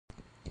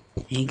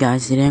Hey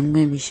guys, today I'm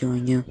going to be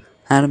showing you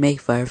how to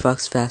make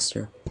Firefox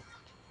faster.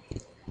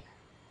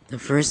 The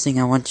first thing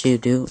I want you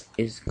to do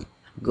is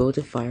go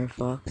to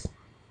Firefox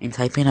and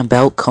type in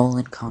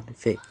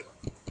about:config.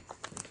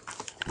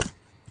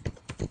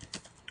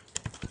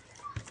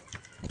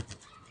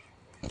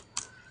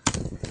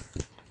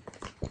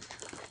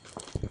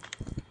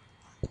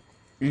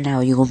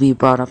 Now you will be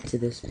brought up to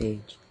this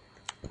page.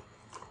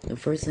 The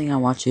first thing I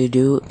want you to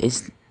do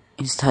is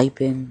type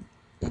in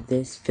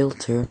this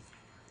filter,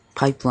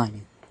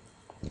 pipelining.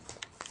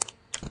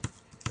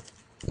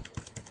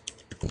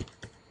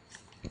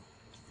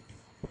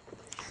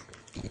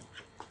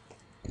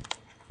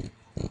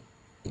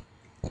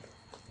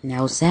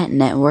 Now set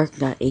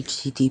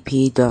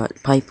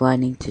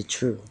network.http.pipelining to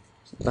true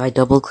by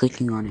double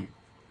clicking on it.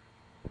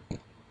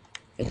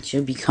 It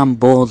should become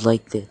bold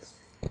like this.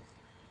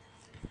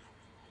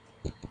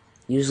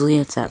 Usually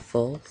it's at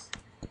false,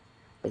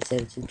 but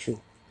set it to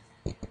true.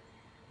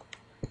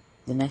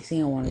 The next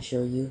thing I want to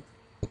show you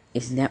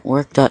is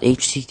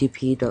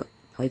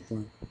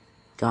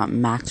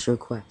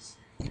network.http.pipeline.maxRequest.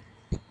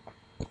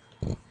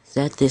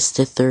 Set this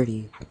to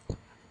 30.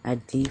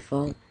 At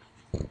default,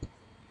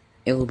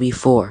 it will be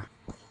 4,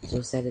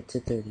 so set it to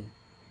 30.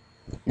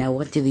 Now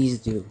what do these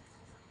do?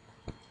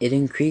 It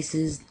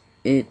increases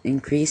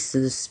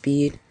the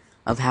speed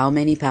of how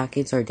many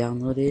packets are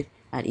downloaded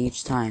at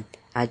each time.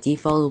 At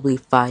default, it will be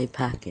 5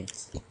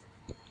 packets.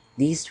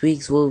 These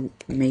tweaks will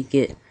make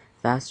it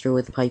faster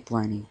with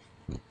pipelining.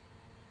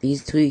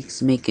 These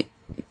tweaks make it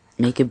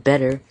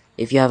better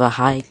if you have a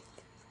high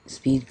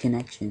speed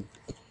connection.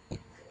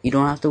 You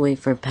don't have to wait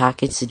for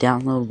packets to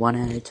download one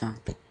at a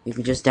time. You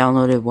can just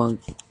download it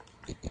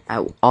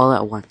all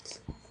at once.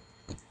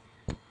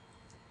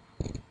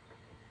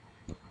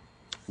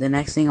 The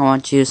next thing I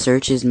want you to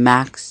search is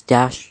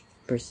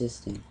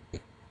max-persistent.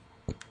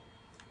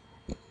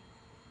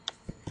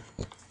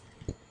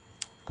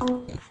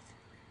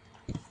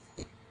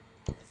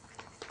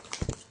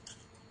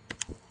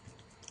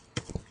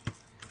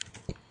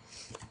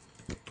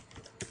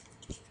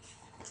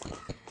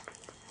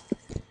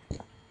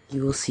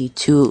 You will see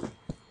two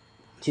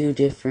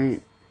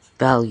different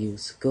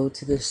values. Go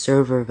to the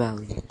server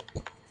value.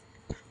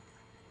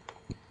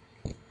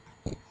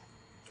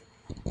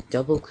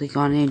 Double click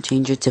on it and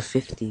change it to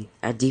 50.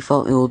 At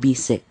default, it will be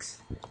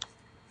 6.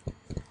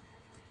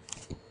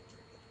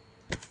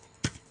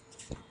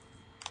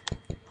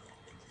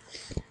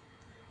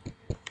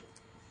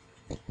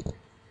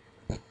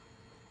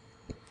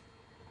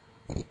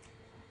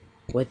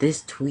 What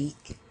this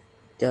tweak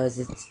does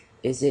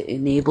is it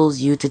enables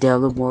you to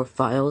download more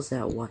files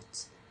at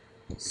once.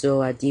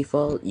 So at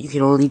default, you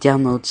can only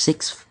download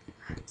six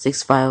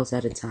files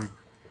at a time.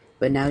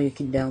 But now you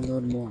can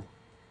download more.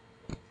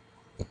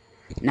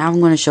 Now I'm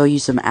going to show you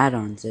some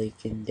add-ons that you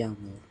can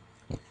download.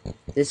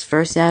 This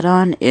first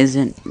add-on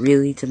isn't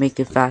really to make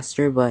it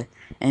faster, but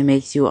it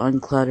makes you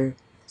unclutter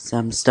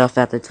some stuff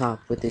at the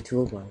top with the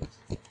toolbars.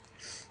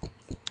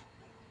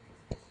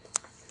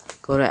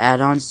 Go to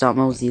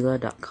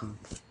addons.mozilla.com.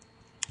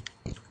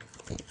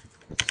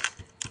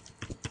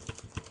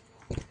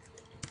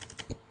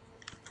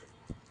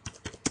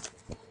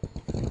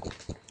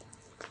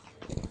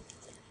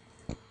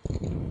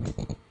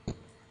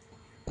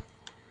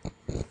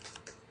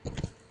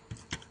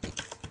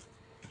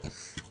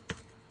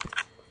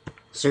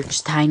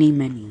 Search tiny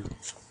menu.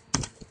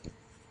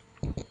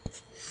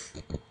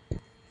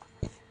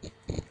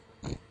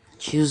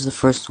 Choose the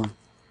first one.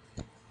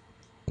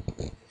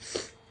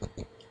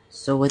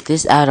 So what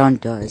this add-on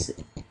does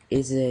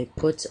is it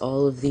puts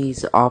all of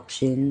these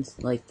options,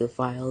 like the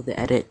file, the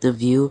edit, the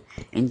view,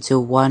 into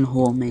one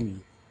whole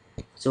menu.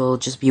 So it'll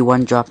just be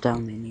one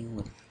drop-down menu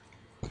with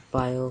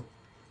file,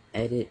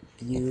 edit,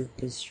 view,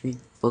 history,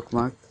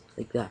 bookmark,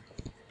 like that.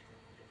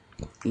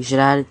 You should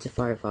add it to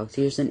Firefox.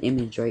 Here's an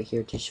image right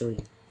here to show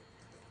you.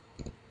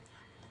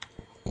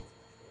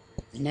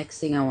 The next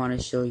thing I want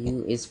to show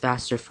you is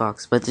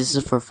FasterFox, but this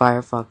is for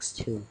Firefox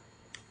 2.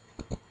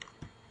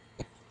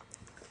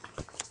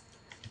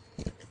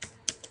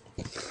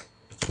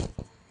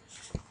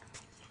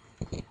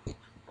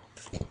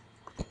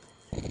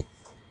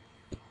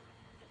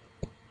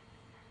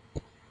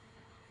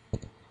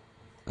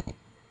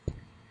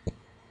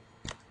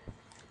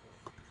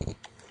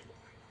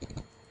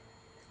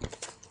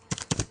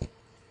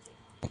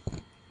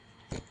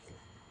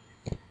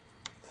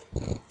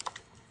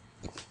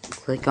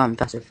 Click on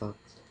FasterFox.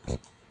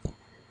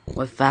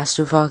 What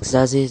FasterFox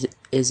does is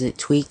it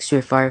tweaks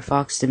your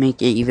Firefox to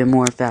make it even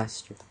more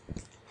faster.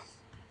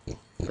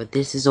 But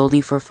this is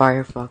only for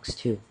Firefox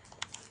 2.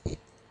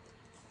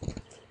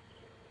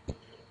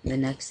 The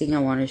next thing I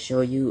want to show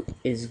you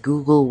is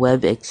Google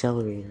Web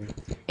Accelerator.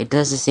 It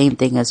does the same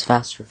thing as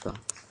FasterFox.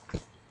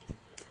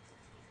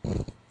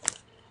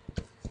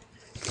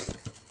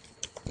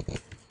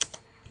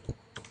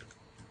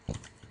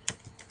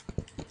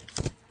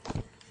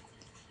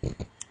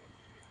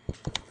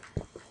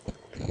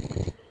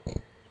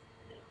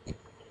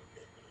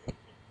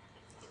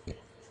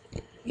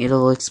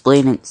 It'll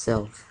explain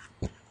itself.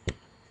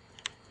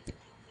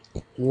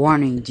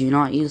 Warning, do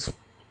not use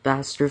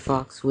faster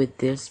Fox with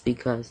this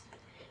because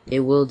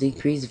it will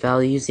decrease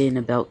values in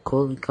about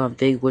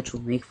 :config, which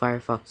will make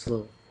Firefox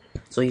slow.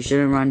 So you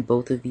shouldn't run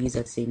both of these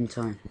at the same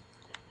time.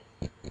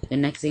 The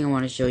next thing I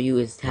want to show you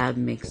is Tab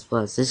Mix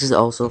Plus. This is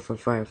also for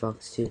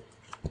Firefox too.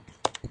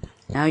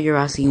 Now you're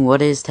asking,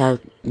 what is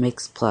Tab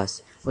Mix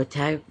Plus? What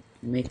Tab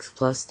Mix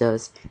Plus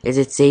does is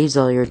it saves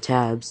all your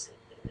tabs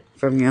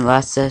from your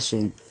last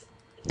session.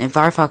 In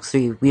Firefox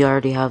 3, we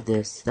already have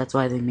this. That's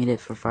why they made it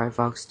for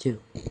Firefox 2.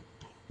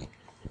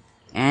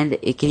 And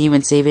it can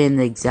even save it in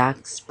the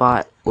exact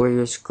spot where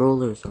your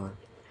scrollers are.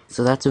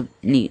 So that's a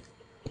neat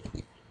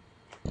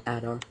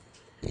add-on.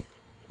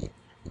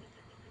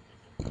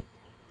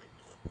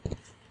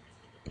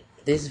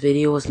 This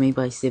video was made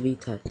by Civi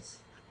Tuts.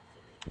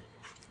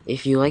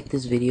 If you like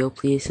this video,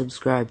 please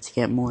subscribe to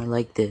get more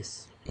like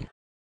this.